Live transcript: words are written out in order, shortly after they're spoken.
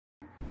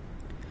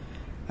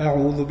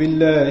أعوذ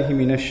بالله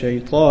من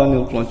الشيطان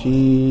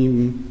الرجيم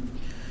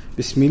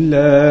بسم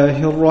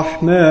الله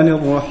الرحمن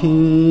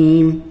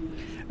الرحيم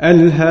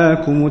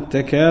ألهاكم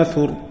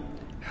التكاثر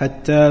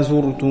حتى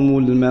زرتم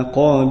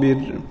المقابر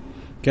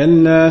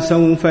كلا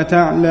سوف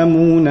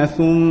تعلمون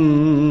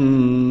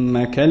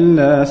ثم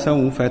كلا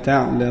سوف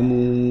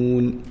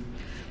تعلمون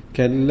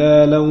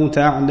كلا لو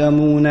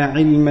تعلمون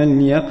علم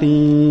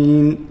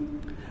اليقين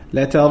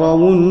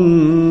لترون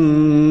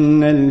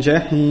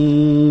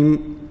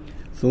الجحيم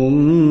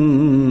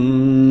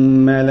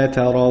ثم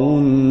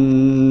لترونها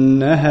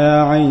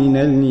عين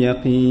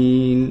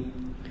اليقين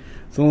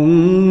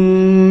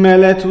ثم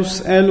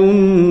لتسألن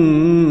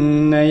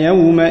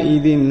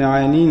يومئذ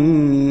عن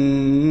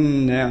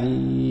النعيم.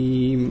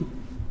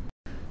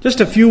 Just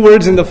a few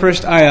words in the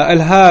first ayah.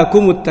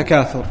 ألهاكم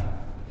التكاثر.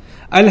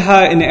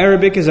 Alha in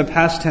Arabic is a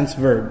past tense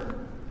verb.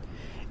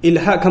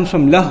 Ilha comes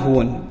from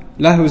lahwun.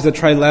 Lahu is the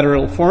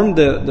trilateral form.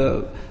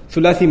 The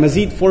thulathi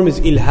mazid form is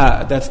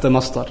ilha. That's the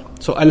masdar.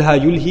 So alha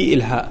yulhi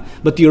ilha.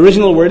 But the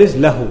original word is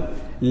lahu.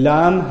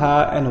 Lam,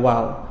 ha and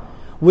waw.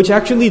 Which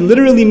actually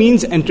literally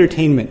means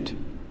entertainment.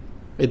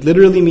 It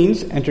literally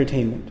means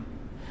entertainment.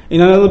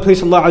 In another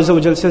place Allah Azza wa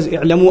Jalla says,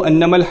 اعلموا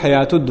أنما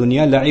الحياة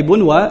الدنيا لعب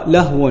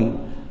ولهو.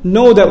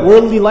 Know that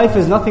worldly life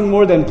is nothing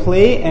more than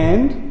play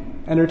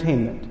and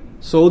entertainment.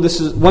 So this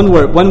is one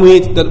word, one way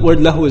that word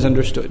lahu is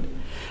understood.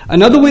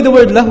 Another way the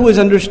word lahu is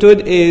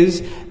understood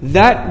is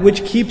that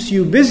which keeps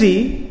you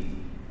busy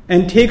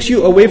and takes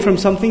you away from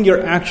something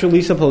you're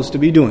actually supposed to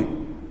be doing.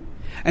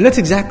 And that's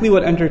exactly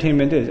what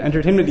entertainment is.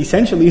 Entertainment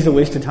essentially is a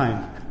waste of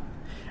time.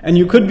 And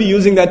you could be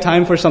using that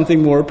time for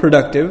something more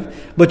productive,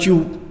 but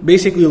you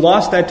basically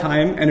lost that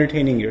time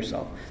entertaining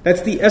yourself.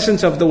 That's the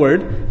essence of the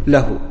word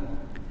lahu.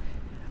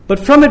 But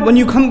from it, when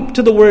you come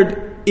to the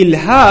word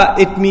ilha,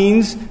 it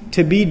means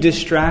to be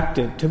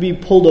distracted, to be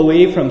pulled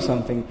away from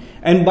something.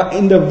 And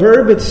in the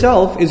verb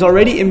itself is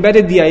already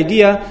embedded the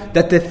idea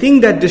that the thing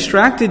that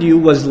distracted you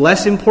was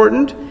less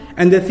important,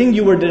 and the thing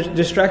you were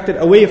distracted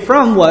away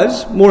from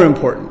was more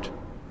important.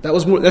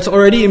 That's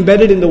already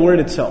embedded in the word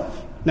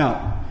itself.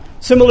 Now,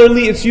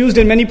 similarly, it's used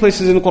in many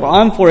places in the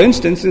Quran. For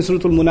instance, in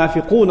Surah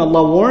Al-Munafiqun,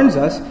 Allah warns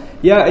us,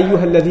 Ya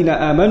ayyuha alladhina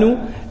amanu,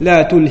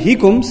 la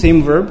tulhikum,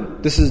 same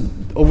verb. This is,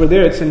 over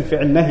there it's in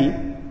fi'l nahi.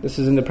 This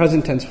is in the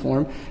present tense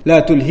form. لا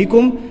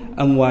تلهكم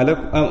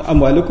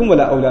أموالكم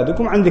ولا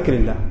أولادكم عن ذكر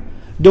الله.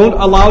 Don't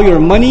allow your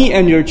money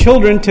and your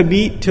children to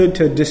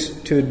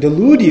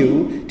delude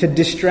you, to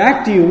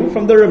distract you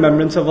from the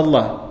remembrance of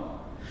Allah.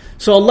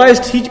 So Allah is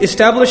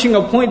establishing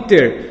a point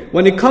there.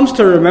 When it comes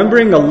to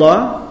remembering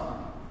Allah,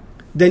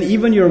 then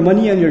even your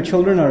money and your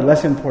children are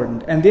less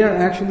important. And they are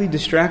actually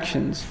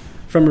distractions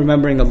from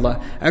remembering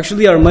Allah.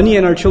 Actually, our money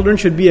and our children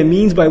should be a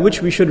means by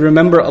which we should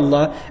remember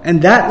Allah.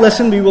 And that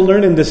lesson we will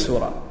learn in this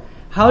surah.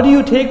 How do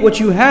you take what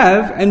you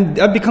have and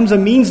that becomes a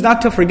means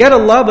not to forget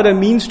Allah, but a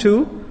means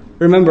to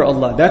remember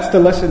Allah? That's the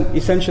lesson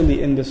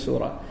essentially in this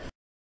surah.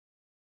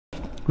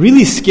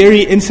 Really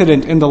scary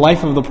incident in the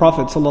life of the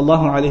Prophet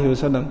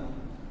ﷺ.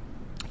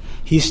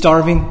 He's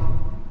starving.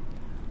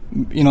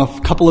 A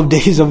couple of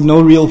days of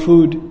no real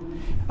food.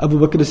 Abu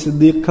Bakr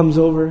as-Siddiq comes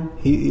over.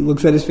 He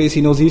looks at his face,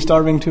 he knows he's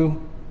starving too.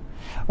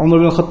 Umar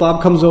ibn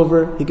Khattab comes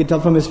over. He can tell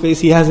from his face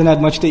he hasn't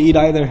had much to eat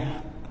either.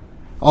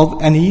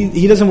 And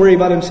he doesn't worry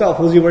about himself.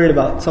 Who's he worried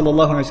about?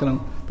 Sallallahu Alaihi Wasallam,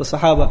 the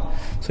Sahaba.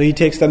 So he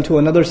takes them to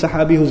another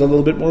Sahabi who's a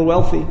little bit more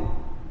wealthy.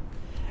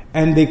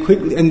 And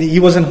he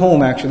wasn't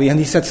home actually. And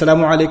he said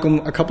Salamu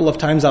Alaikum a couple of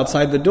times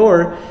outside the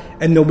door.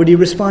 And nobody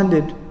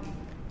responded.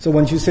 So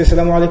once you say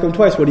Salamu Alaikum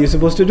twice, what are you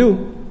supposed to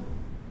do?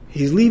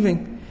 He's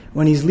leaving.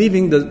 When he's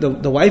leaving,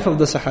 the wife of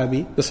the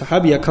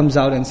Sahabiya comes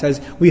out and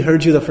says, "We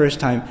heard you the first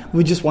time.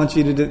 We just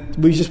wanted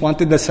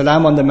the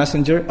salam on the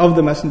messenger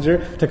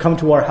to come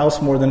to our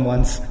house more than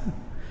once.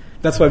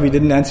 That's why we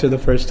didn't answer the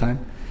first time."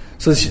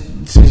 So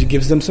she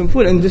gives them some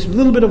food and just a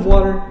little bit of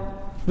water,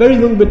 very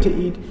little bit to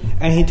eat.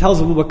 And he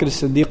tells Abu Bakr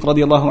as-Siddiq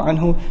radiallahu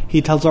anhu,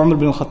 he tells Umar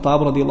ibn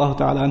Khattab radiallahu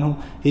ta'ala anhu,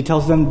 he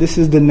tells them, this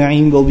is the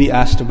na'im we'll be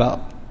asked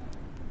about.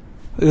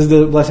 This is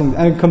the blessing.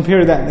 And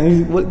compare that.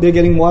 They're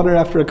getting water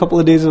after a couple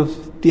of days of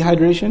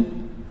dehydration.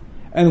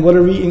 And what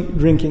are we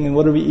drinking and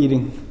what are we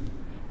eating?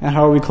 And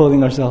how are we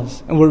clothing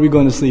ourselves? And where are we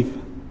going to sleep?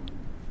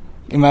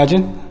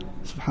 Imagine.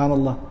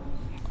 SubhanAllah.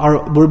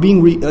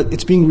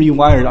 It's being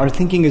rewired. Our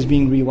thinking is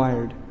being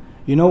rewired.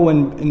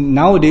 When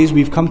nowadays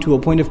we've come to a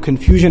point of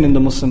confusion in the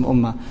Muslim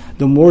Ummah.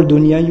 The more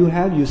dunya you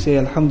have, you say,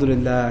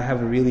 Alhamdulillah, I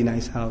have a really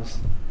nice house.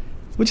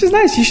 Which is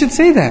nice, you should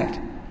say that.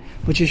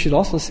 But you should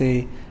also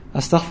say,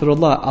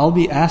 Astaghfirullah, I'll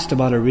be asked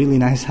about a really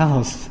nice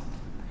house.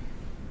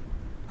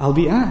 I'll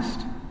be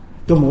asked.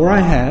 The more I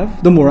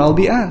have, the more I'll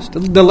be asked.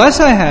 The less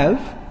I have,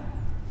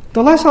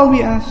 the less I'll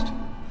be asked.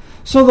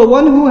 So the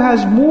one who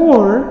has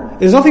more,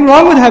 there's nothing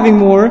wrong with having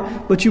more,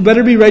 but you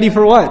better be ready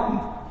for what?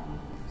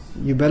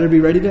 You better be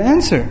ready to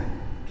answer.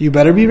 You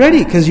better be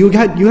ready, because you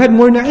had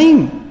more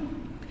na'im.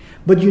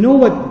 But you know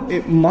what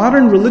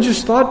modern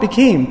religious thought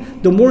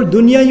became? The more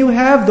dunya you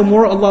have, the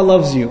more Allah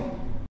loves you.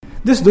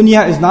 This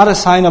dunya is not a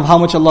sign of how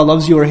much Allah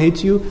loves you or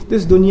hates you.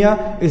 This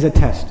dunya is a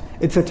test.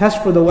 It's a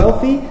test for the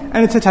wealthy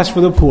and it's a test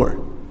for the poor.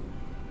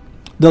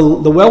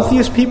 The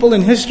wealthiest people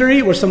in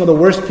history were some of the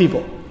worst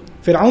people.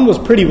 Fir'aun was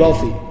pretty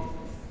wealthy,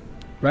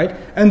 right?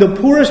 And the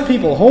poorest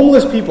people,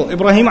 homeless people,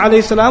 Ibrahim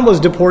alayhi salam was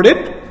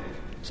deported.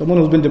 Someone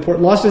who's been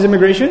deported, lost his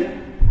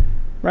immigration,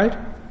 right?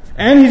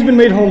 And he's been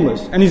made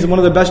homeless. And he's one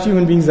of the best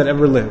human beings that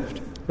ever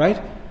lived,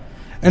 right?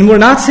 And we're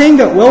not saying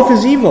that wealth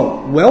is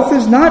evil. Wealth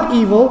is not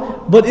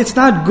evil, but it's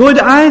not good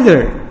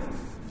either.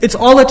 It's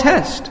all a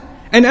test.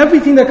 And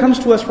everything that comes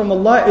to us from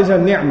Allah is a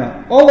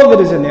ni'mah. All of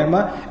it is a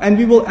ni'mah. And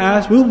we will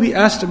be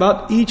asked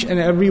about each and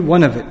every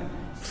one of it.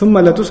 ثُمَّ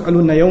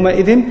لَتُسْأَلُنَّ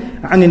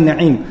يَوْمَئِذٍ عَنِ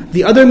النَّعِيمِ.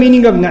 The other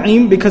meaning of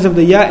na'im, because of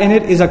the ya in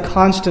it, is a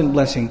constant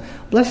blessing.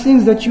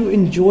 Blessings that you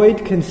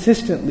enjoyed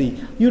consistently.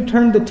 You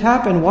turned the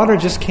tap and water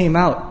just came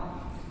out.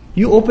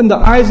 You opened the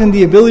eyes and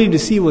the ability to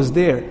see was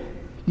there.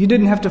 You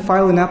didn't have to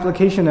file an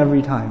application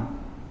every time.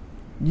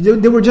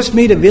 They were just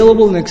made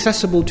available and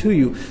accessible to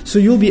you. So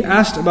you'll be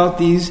asked about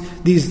these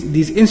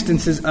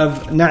instances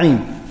of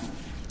na'im.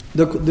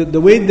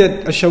 The way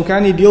that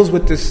Ash-Shawkani deals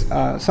with this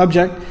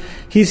subject,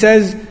 he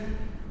says,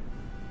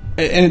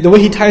 and the way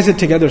he ties it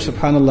together,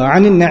 subhanallah,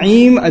 عن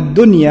النعيم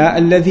الدنيا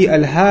الذي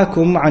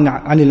ألهاكم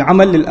عن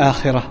العمل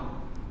للآخرة.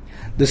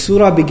 The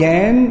surah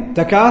began,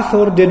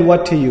 takatsur did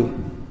what to you?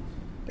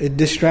 It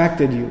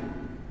distracted you.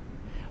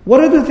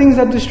 What are the things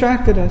that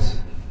distracted us?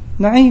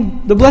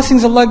 Na'im. The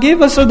blessings Allah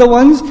gave us are the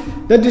ones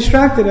that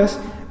distracted us.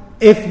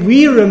 If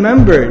we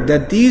remember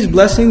that these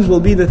blessings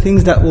will be the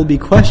things that will be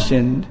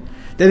questioned,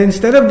 that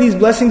instead of these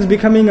blessings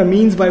becoming a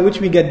means by which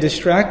we get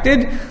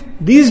distracted,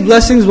 these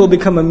blessings will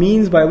become a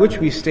means by which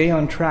we stay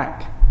on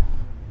track.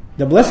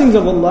 The blessings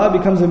of Allah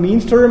becomes a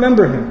means to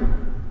remember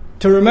Him,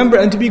 to remember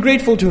and to be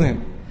grateful to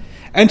Him,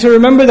 and to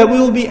remember that we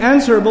will be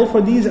answerable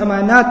for these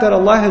amanat that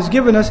Allah has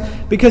given us,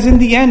 because in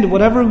the end,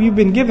 whatever we've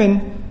been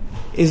given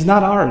is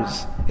not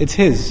ours, it's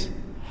His.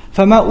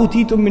 فَمَا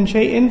أُوتِيتُم مِّن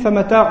شَيْءٍ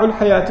فَمَتَاعُ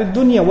الْحَيَاةِ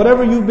الدُّنْيَا.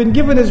 Whatever you've been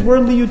given is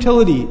worldly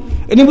utility.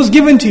 And it was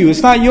given to you,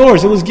 it's not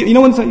yours. It was, you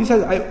know when he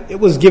says, it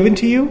was given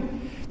to you?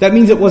 That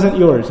means it wasn't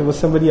yours, it was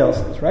somebody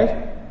else's,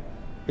 right?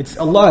 It's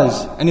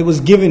Allah's, and it was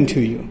given to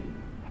you.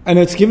 And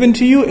it's given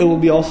to you, it will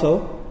be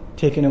also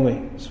taken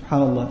away.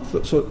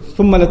 SubhanAllah. So,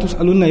 ثُمَّ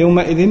لَتُسْأَلُنَّ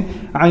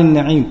يَوْمَئِذٍ عَنِ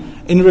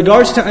النَّعِيمِ. In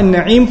regards to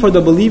an-na'im for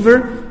the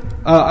believer,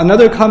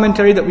 another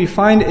commentary that we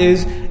find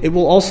is, it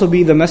will also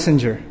be the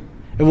messenger.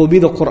 It will be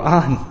the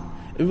Qur'an.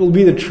 It will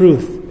be the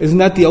truth. Isn't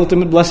that the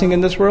ultimate blessing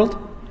in this world?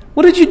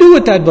 What did you do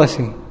with that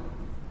blessing?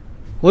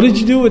 What did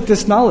you do with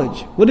this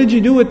knowledge? What did you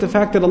do with the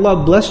fact that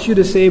Allah blessed you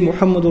to say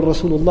Muhammadur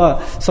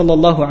Rasulullah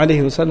sallallahu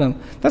alaihi wasallam?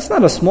 That's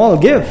not a small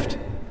gift.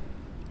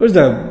 There's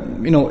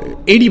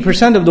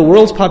 80% of the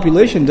world's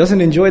population doesn't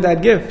enjoy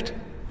that gift.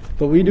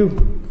 But we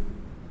do.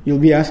 You'll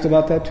be asked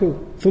about that too.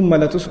 ثُمَّ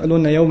لَتُسْأَلُنَّ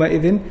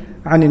يَوْمَئِذٍ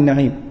عَنِ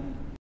النَّعِيمِ.